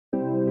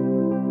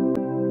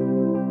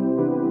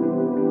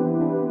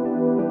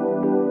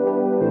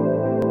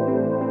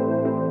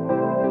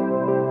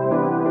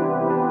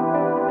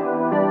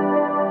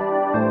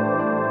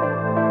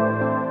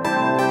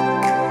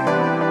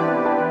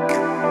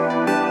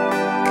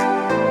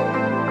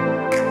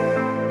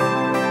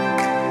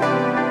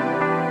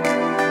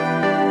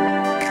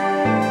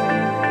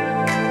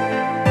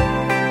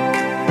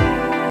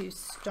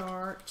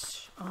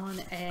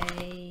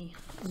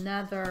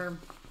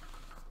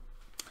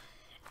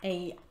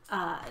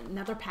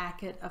another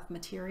packet of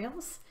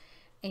materials,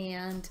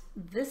 and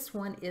this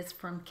one is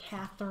from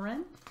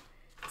Catherine.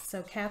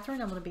 So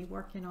Catherine, I'm going to be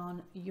working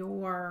on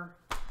your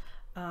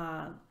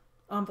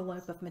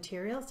envelope of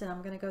materials, and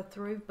I'm going to go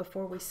through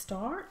before we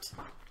start,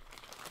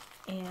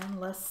 and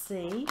let's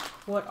see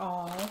what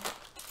all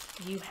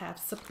you have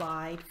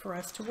supplied for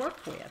us to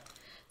work with.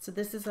 So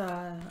this is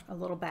a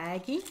little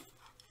baggie,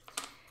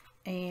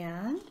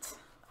 and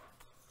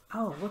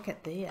oh, look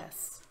at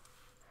this.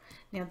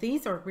 Now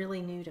these are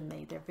really new to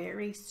me. They're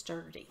very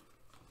sturdy.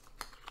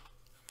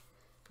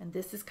 And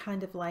this is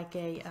kind of like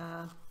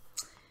a,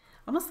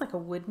 almost like a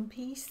wooden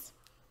piece.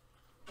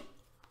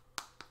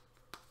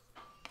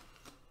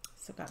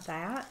 So got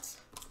that.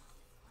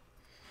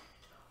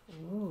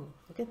 Ooh,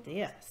 look at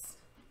this.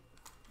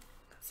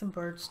 Got some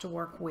birds to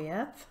work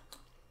with.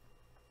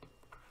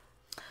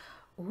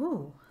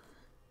 Ooh,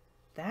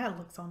 that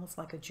looks almost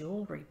like a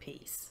jewelry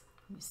piece.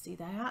 You see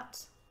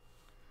that?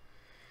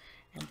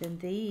 And then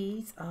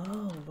these,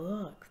 oh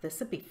look, this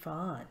would be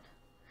fun.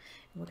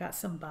 And we got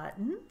some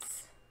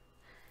buttons.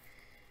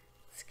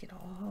 Let's get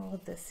all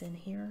of this in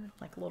here,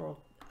 like a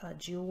little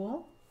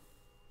jewel.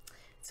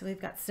 So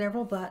we've got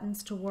several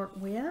buttons to work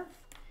with,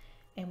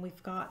 and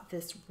we've got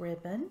this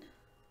ribbon,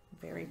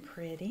 very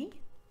pretty.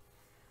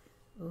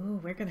 Ooh,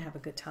 we're gonna have a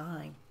good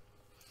time.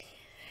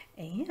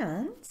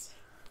 And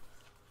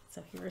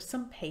so here are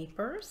some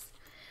papers.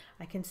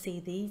 I can see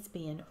these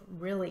being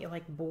really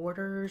like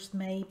borders,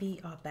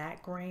 maybe a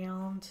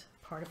background,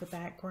 part of a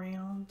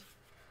background.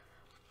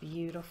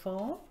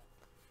 Beautiful.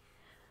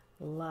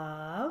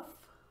 Love.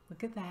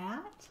 Look at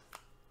that.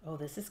 Oh,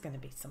 this is going to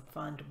be some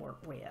fun to work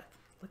with.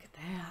 Look at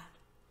that.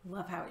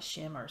 Love how it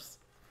shimmers.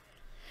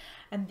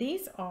 And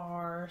these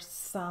are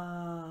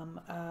some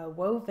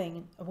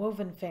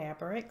woven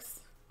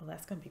fabrics. Well,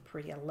 that's going to be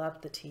pretty. I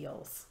love the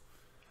teals.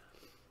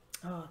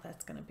 Oh,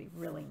 that's going to be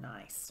really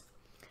nice.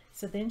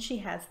 So then she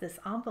has this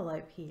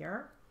envelope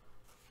here,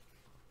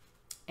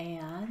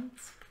 and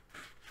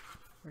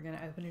we're going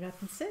to open it up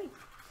and see.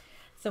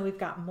 So we've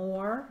got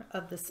more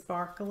of the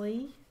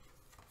sparkly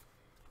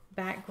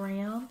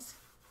background,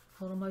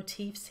 little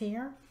motifs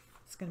here.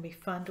 It's going to be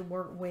fun to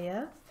work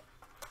with.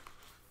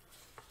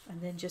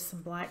 And then just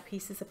some black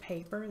pieces of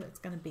paper that's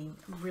going to be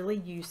really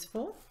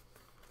useful.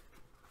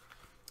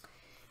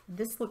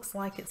 This looks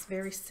like it's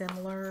very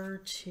similar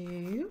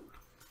to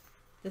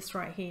this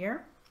right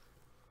here.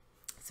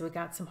 So we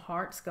got some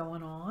hearts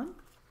going on.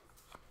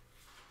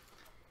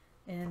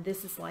 And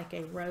this is like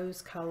a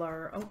rose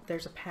color. Oh,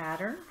 there's a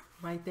pattern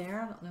right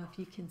there. I don't know if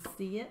you can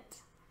see it.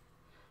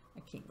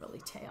 I can't really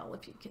tell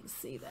if you can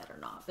see that or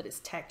not, but it's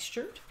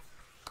textured.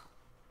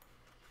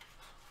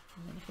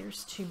 And then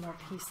here's two more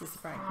pieces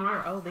right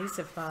here. Oh, these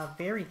are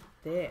very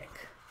thick,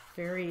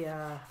 very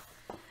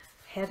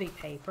heavy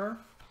paper.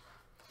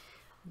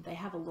 They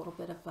have a little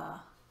bit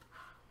of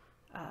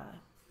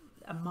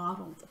a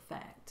mottled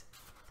effect.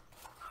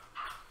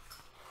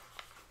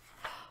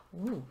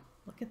 Ooh,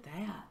 look at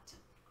that.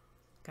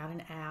 Got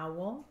an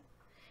owl,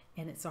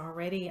 and it's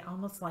already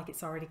almost like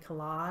it's already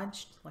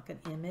collaged, like an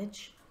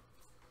image.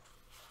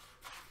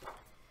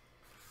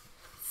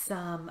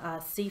 Some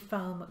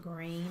seafoam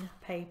green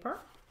paper.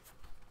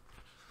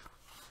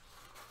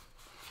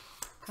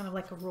 Kind of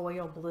like a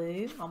royal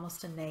blue,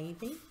 almost a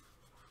navy.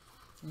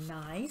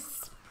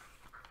 Nice.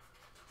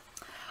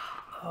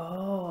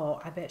 Oh,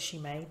 I bet she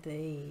made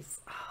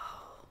these.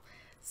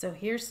 So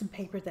here's some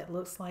paper that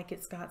looks like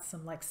it's got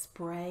some like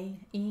spray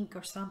ink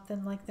or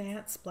something like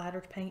that,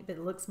 splattered paint, but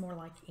it looks more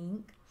like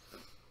ink.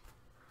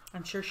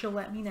 I'm sure she'll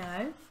let me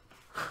know.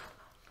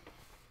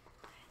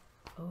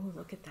 Oh,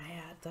 look at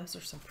that. Those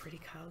are some pretty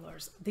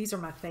colors. These are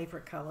my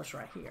favorite colors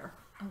right here.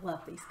 I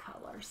love these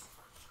colors.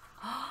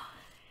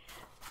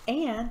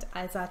 And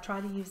as I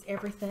try to use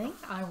everything,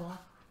 I will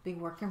be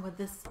working with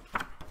this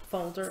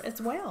folder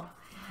as well.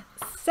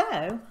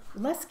 So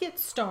let's get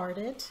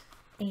started.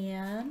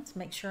 And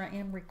make sure I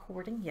am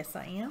recording. Yes,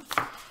 I am.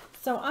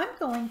 So I'm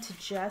going to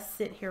just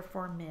sit here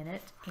for a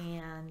minute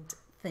and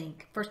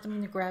think. First, I'm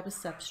going to grab a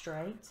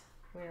substrate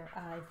where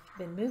I've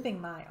been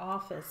moving my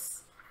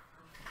office.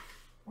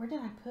 Where did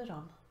I put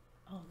them?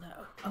 Oh,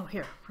 no. Oh,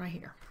 here. Right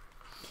here.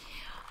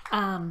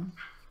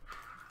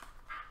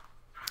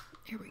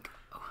 Here we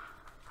go.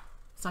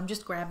 So I'm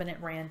just grabbing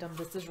at random.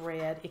 This is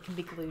red. It can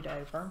be glued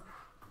over.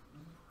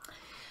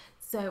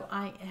 So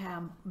I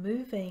am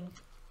moving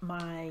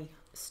my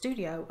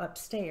studio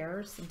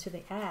upstairs into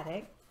the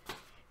attic,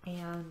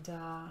 and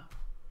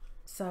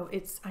so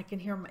I can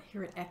hear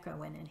it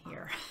echoing in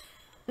here.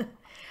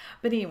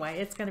 But anyway,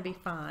 it's going to be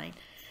fine.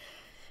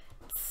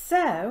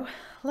 So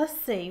let's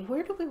see,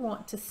 where do we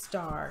want to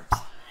start?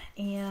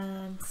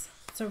 And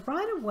so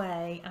right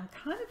away I'm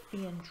kind of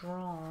being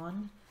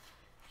drawn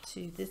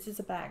to, this is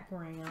a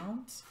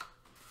background.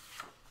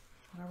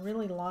 I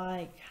really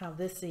like how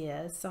this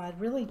is, so I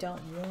really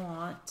don't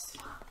want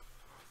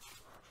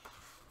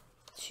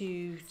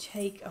to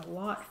take a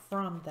lot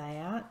from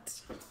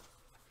that.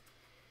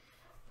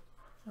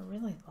 I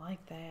really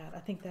like that. I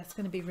think that's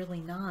going to be really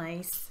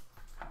nice.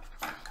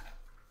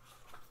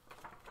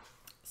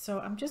 So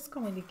I'm just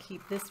going to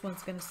keep, this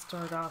one's going to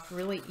start off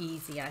really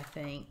easy, I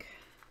think.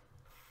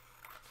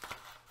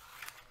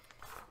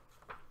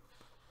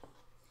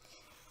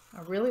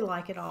 I really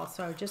like it all,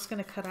 so I'm just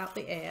going to cut out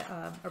the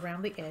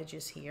around the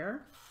edges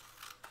here.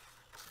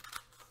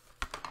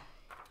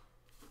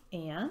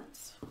 And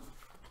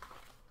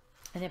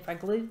if I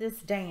glue this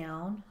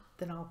down,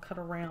 then I'll cut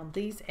around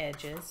these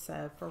edges.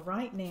 So for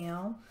right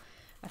now,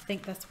 I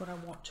think that's what I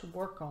want to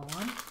work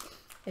on,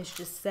 is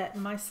just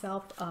setting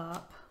myself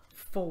up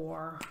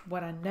for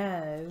what I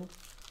know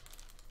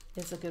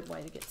is a good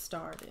way to get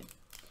started.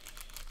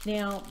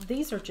 Now,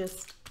 these are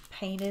just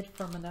painted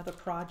from another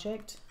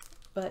project,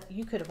 but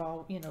you could have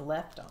all,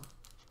 left them.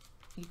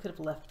 You could have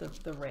left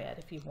the red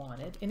if you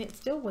wanted, and it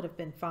still would have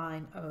been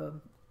fine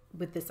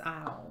with this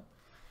owl.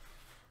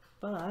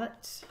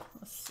 But,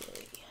 let's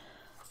see.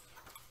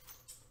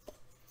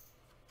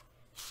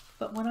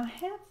 But when I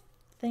have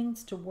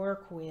things to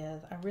work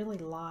with, I really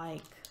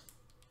like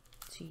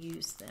to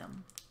use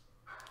them.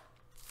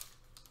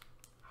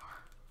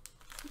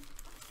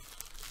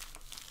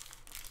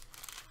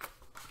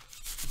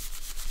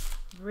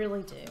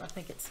 Really do. I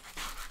think it's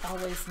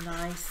always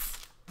nice.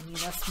 I mean,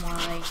 that's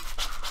why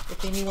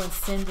if anyone's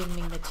sending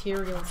me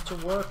materials to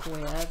work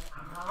with,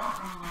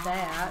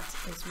 that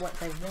is what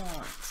they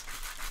want.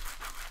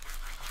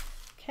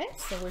 Okay,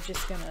 so we're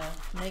just going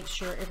to make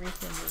sure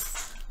everything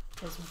is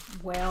as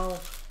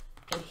well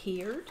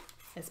adhered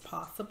as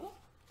possible.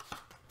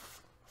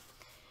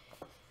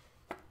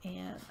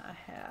 And I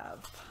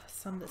have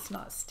some that's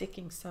not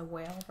sticking so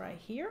well right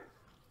here.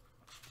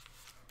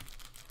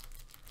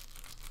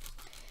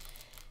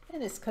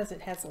 And it's because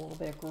it has a little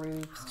bit of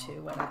grooves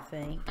to it, I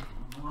think.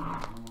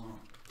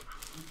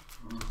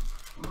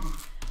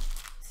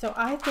 So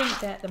I think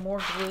that the more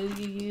glue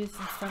you use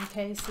in some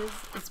cases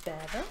is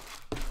better.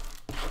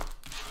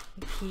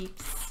 It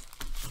keeps,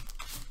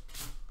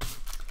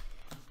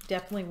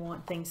 definitely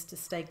want things to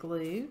stay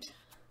glued.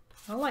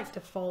 I like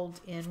to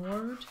fold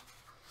inward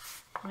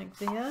like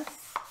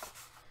this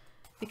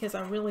because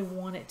I really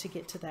want it to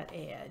get to that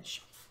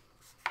edge.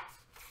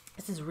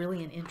 This is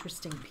really an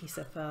interesting piece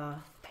of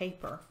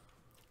paper.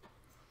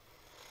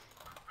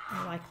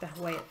 I like the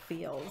way it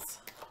feels.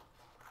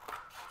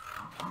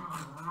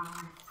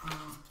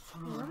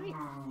 Alright,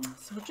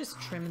 so we're just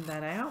trimming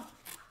that out.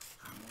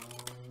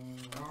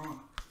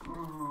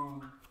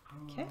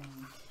 Okay.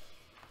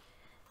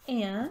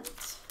 And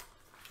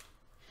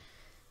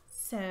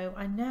so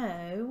I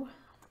know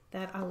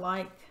that I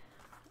like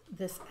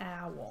this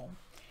owl.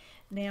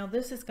 Now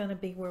this is going to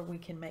be where we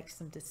can make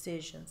some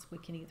decisions. We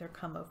can either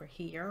come over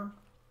here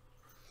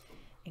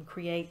and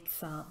create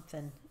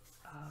something,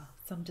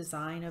 some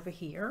design over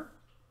here.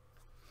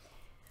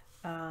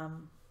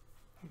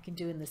 We can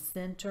do in the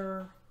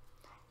center.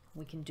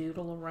 We can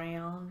doodle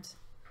around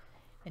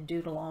and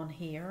doodle on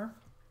here.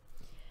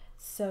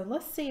 So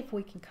let's see if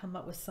we can come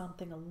up with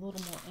something a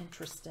little more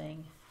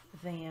interesting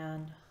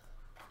than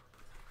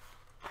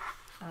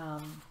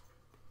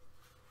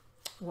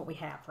what we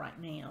have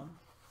right now.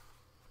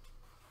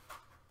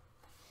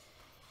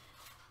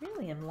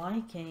 Really am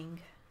liking,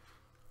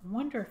 I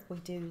wonder if we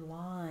do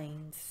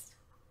lines.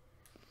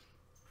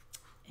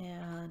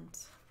 And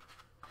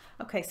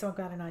okay, so I've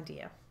got an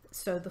idea.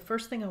 So the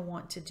first thing I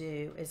want to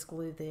do is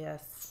glue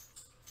this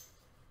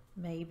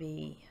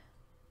maybe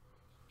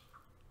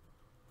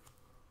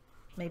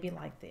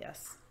like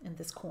this in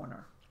this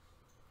corner.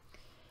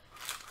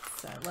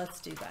 So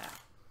let's do that.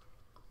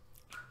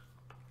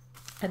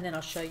 And then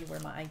I'll show you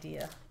where my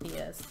idea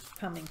is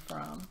coming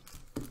from.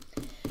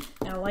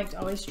 Now I like to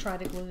always try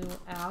to glue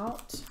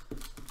out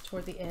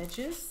toward the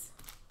edges.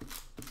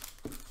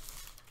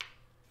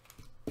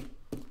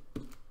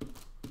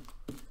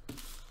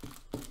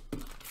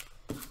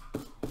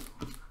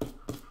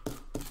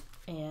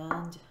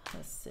 And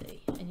let's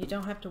see, and you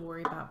don't have to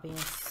worry about being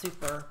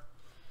super,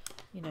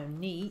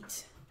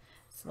 neat.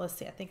 So let's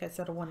see, I think I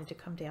said I wanted to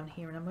come down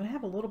here, and I'm going to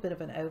have a little bit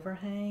of an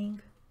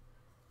overhang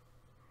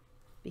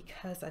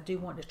because I do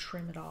want to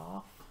trim it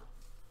off.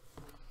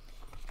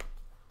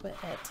 But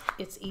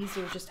it's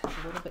easier just to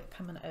have a little bit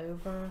coming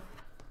over.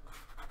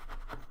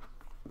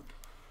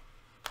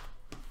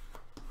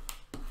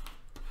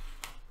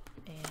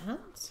 And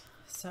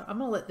so I'm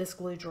going to let this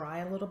glue dry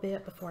a little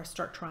bit before I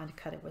start trying to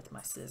cut it with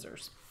my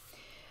scissors.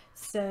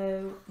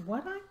 So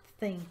what I'm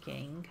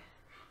thinking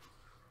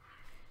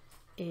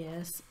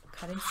is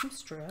cutting some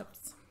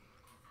strips,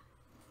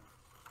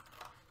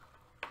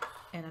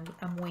 and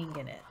I'm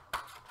winging it.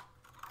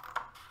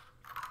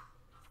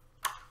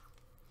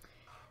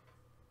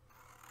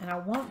 And I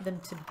want them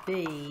to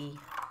be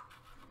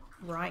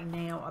right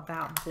now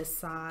about this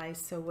size.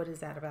 So what is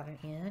that, about an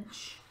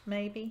inch,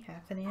 maybe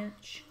half an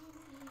inch?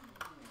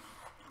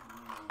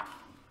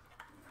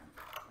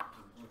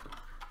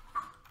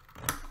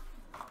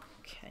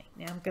 Okay,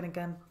 now I'm going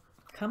to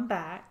come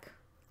back,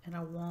 and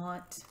I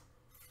want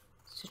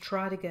to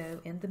try to go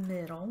in the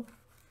middle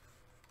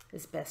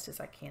as best as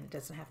I can. It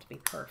doesn't have to be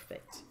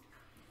perfect.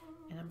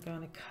 And I'm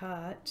going to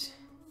cut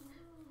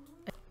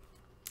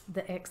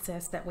the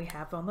excess that we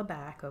have on the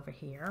back over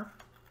here,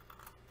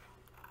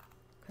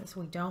 because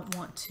we don't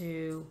want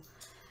to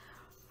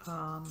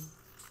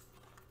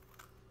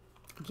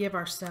give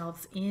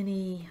ourselves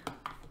any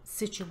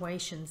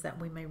situations that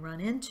we may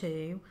run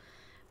into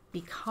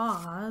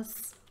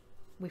because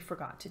we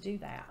forgot to do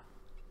that.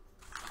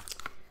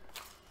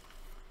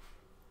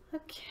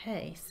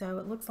 Okay, so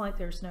it looks like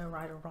there's no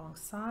right or wrong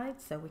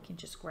side, so we can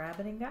just grab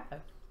it and go.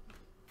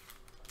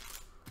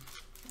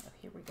 So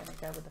here we're going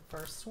to go with the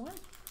first one.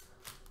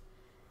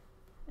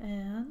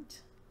 And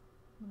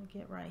I'm going to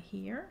get right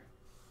here.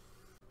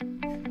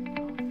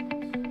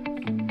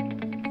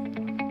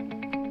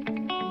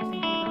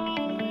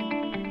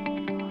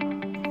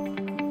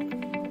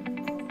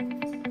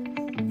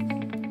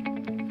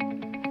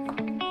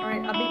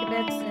 Alright, I'll be to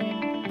bed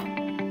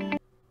soon.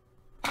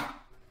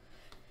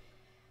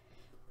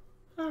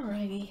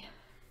 Alrighty.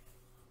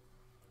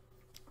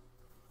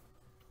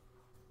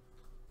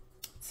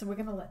 So we're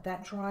going to let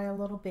that dry a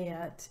little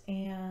bit,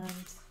 and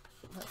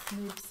let's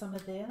move some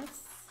of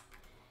this.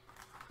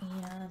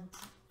 And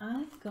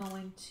I'm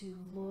going to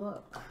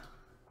look,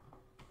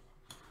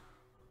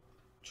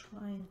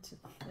 trying to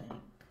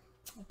think.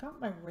 I got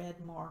my red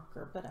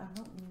marker, but I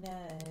don't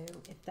know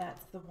if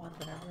that's the one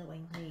that I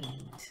really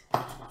need.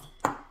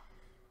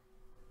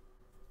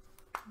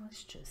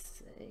 Let's just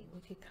see.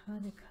 We could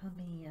kind of come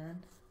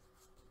in.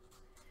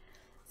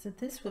 So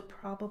this would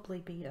probably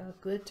be a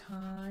good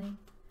time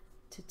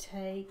to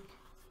take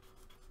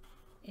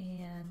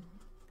and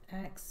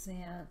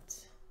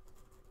accent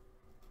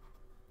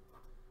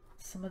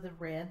some of the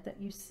red that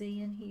you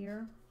see in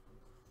here.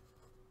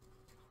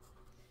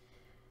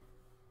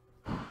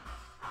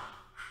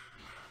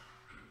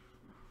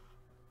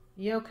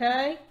 You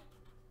okay?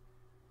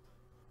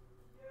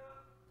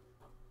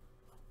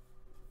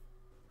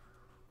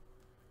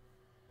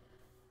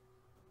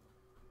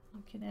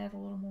 You can add a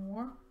little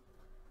more.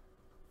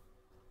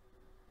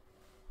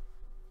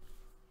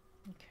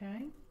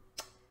 Okay.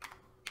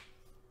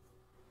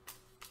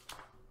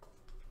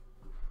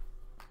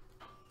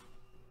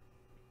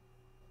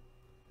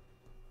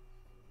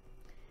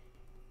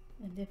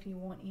 And if you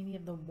want any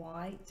of the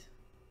white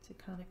to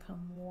kind of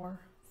come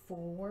more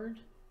forward,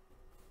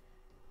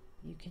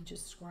 you can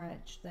just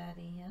scratch that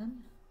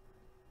in.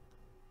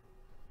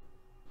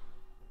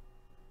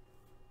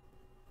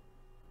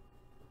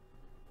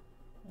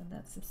 And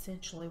that's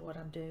essentially what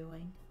I'm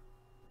doing,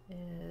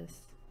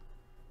 is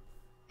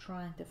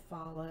trying to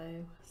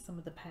follow some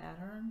of the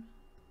pattern.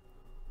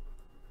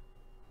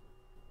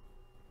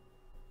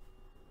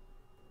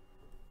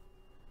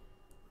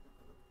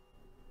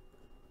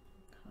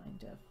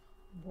 Kind of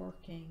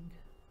working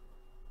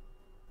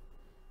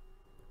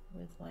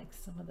with like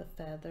some of the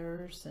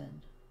feathers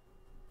and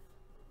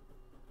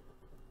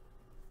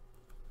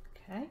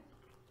okay,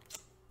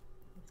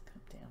 let's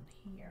come down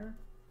here,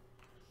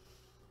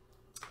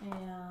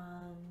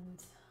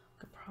 and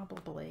could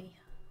probably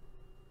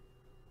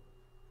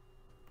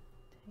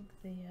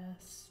take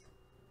this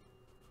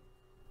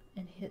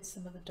and hit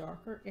some of the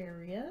darker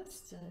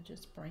areas to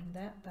just bring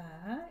that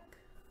back.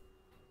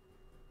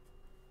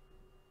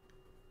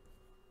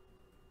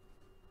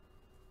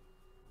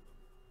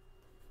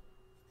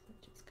 So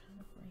just kind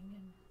of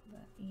bringing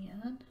that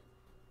in.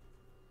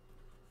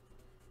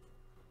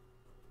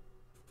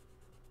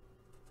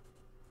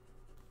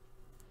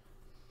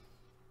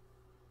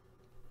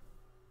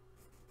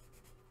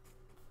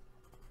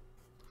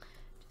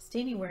 Just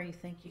anywhere you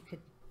think you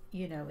could,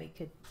 you know,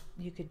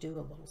 you could do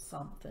a little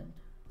something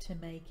to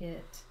make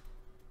it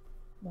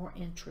more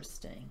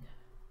interesting.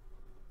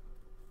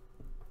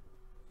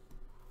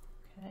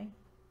 Okay.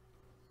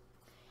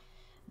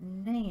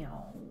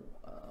 Now,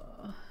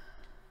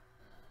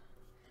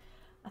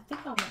 I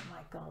think I want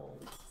my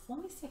gold. So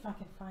let me see if I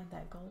can find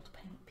that gold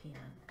paint pen.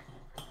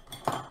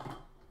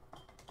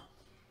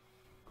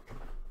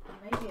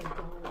 Maybe a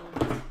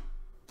gold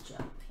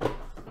gel pen.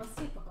 Let's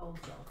see if a gold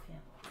gel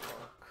pen will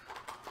work.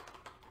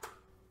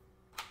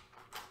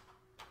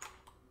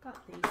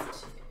 Got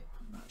these two.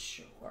 I'm not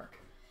sure.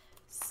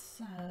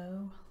 So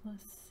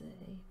let's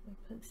see. We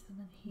put some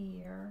in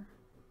here.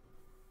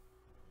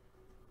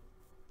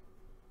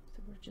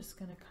 So we're just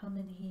going to come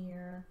in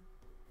here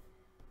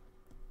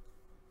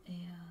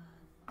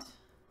and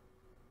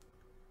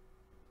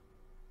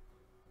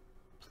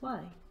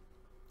play.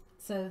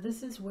 So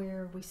this is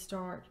where we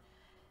start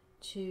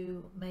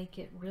to make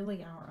it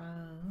really our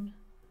own.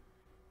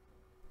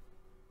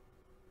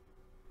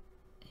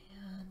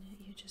 And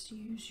you just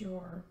use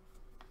your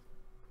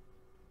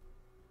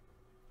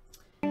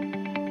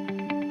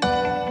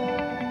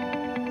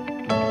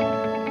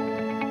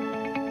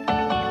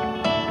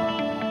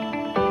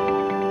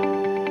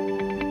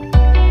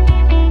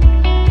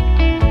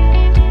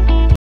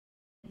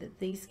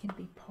these can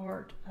be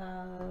part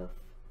of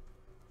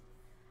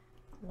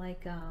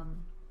like I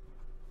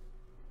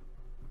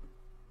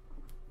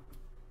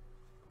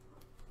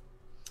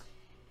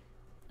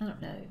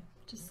don't know,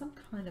 just some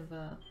kind of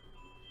a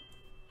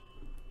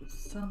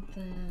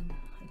something.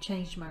 I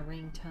changed my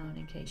ringtone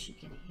in case you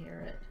can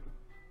hear it.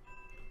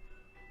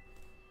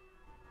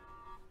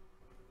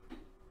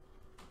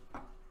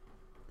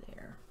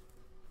 There.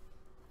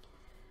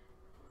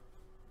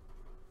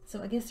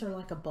 So I guess they're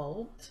like a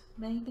bolt,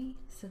 maybe.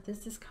 So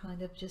this is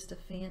kind of just a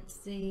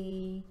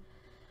fancy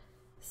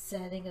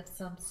setting of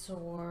some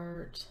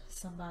sort,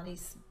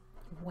 somebody's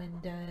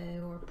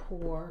window or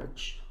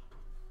porch.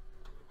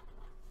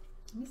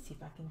 Let me see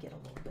if I can get a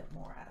little bit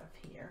more out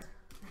of here.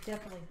 I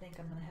definitely think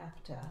I'm going to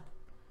have to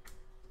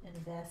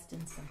invest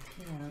in some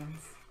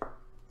pins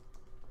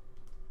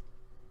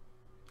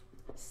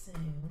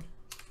soon.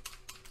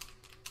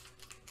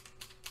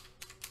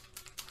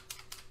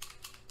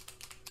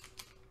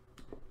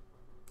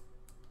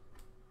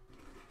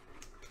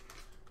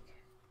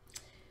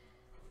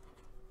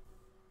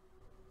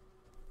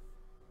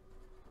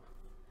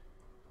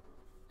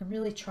 I'm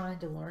really trying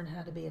to learn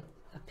how to be a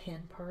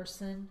pen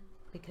person,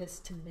 because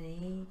to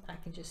me, I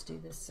can just do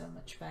this so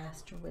much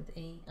faster with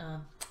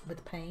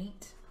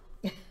paint.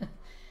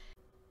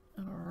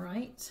 All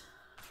right,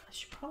 I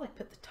should probably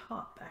put the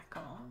top back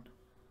on.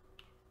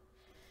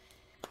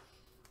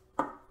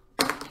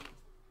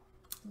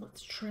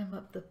 Let's trim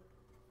up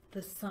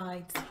the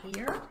sides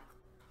here.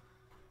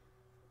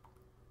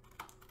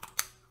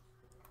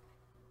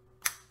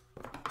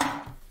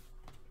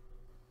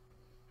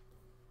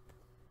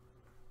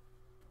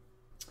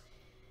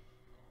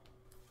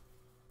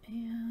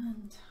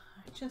 And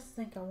I just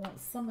think I want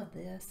some of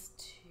this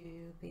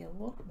to be a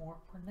little more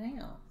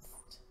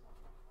pronounced.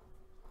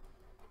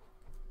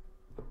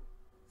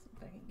 See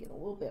if I can get a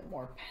little bit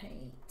more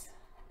paint.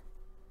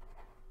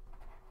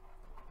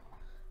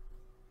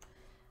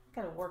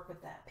 Got to work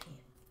with that pen,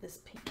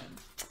 this pen.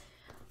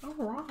 All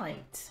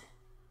right.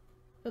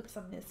 Oops,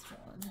 I missed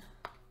one.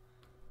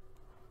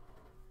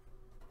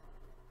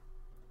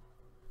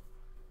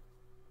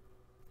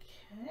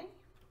 Okay.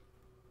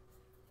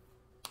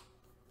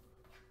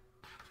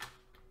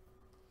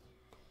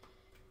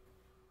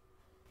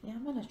 Yeah,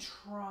 I'm going to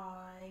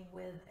try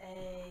with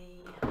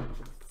a,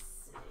 let's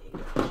see,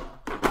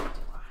 what do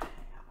I have?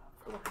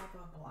 We'll have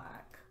a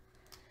black.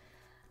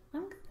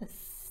 I'm going to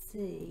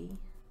see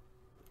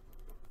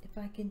if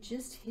I can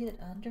just hit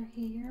under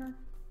here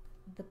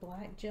the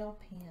black gel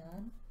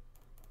pen.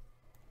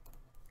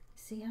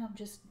 See how I'm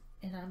just,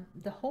 and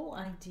the whole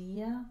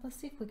idea, let's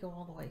see if we go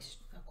all the way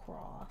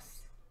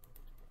across.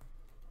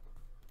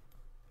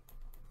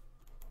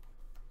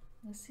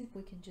 Let's see if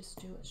we can just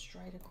do it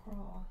straight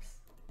across.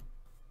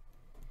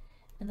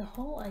 And the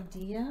whole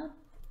idea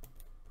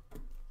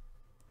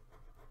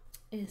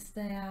is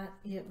that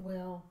it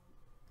will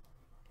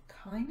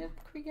kind of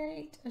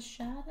create a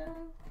shadow,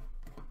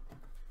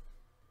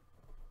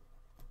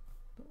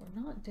 but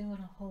we're not doing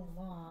a whole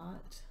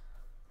lot.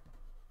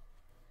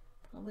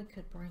 Probably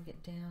could bring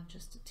it down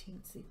just a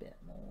teensy bit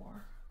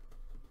more.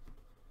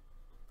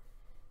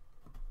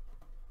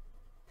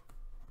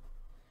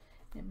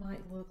 It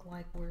might look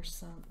like where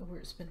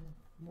it's been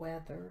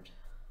weathered.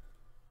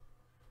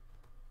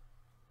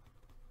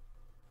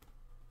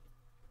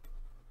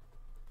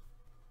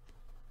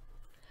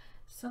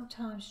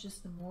 Sometimes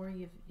just the more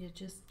you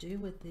just do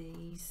with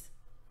these,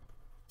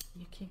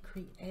 you can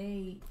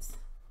create,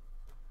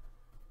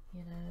 you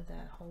know,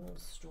 that whole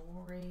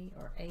story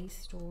or a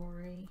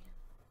story.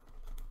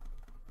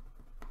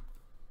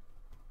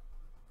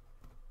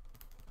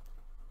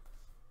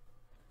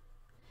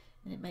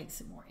 And it makes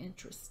it more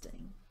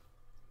interesting.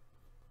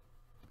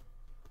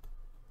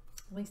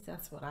 At least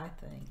that's what I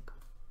think.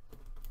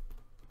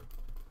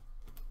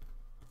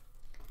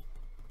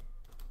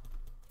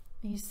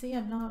 You see,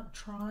 I'm not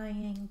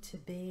trying to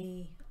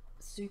be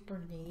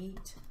super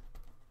neat,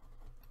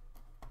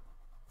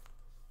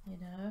 you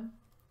know,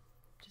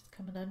 just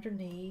coming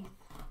underneath.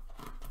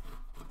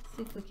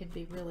 See if we can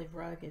be really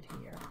rugged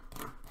here.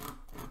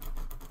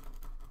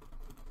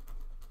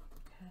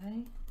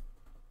 Okay.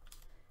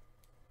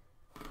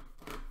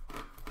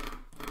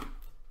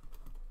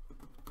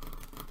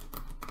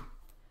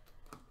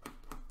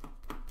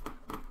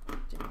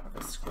 Do more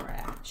of a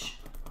scratch.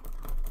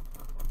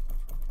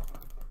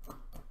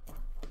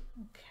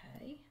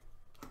 Okay.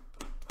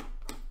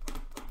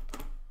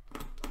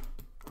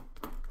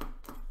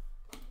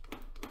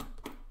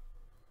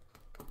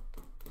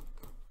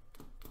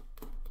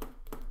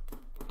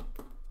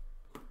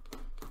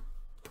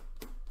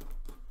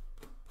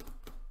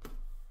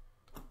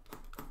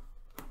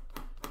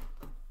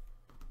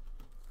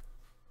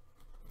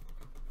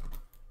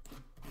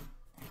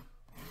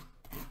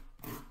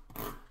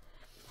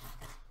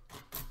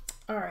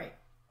 All right.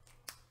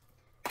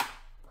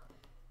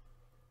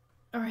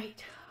 All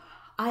right.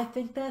 I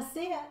think that's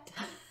it.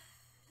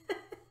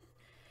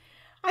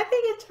 I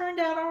think it turned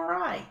out all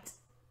right.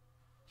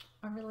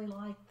 I really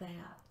like that.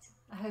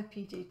 I hope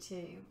you do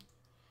too.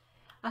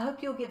 I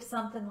hope you'll give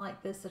something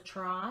like this a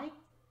try.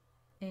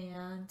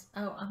 And,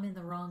 oh, I'm in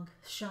the wrong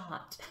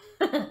shot.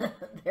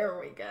 There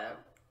we go.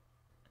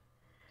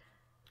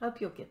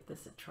 Hope you'll give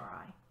this a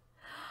try.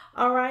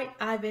 All right,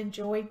 I've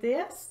enjoyed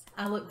this.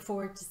 I look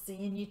forward to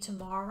seeing you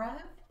tomorrow.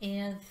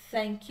 And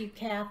thank you,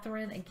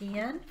 Catherine,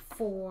 again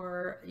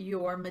for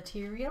your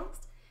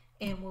materials.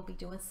 And we'll be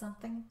doing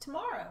something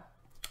tomorrow.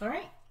 All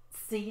right,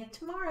 see you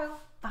tomorrow.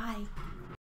 Bye.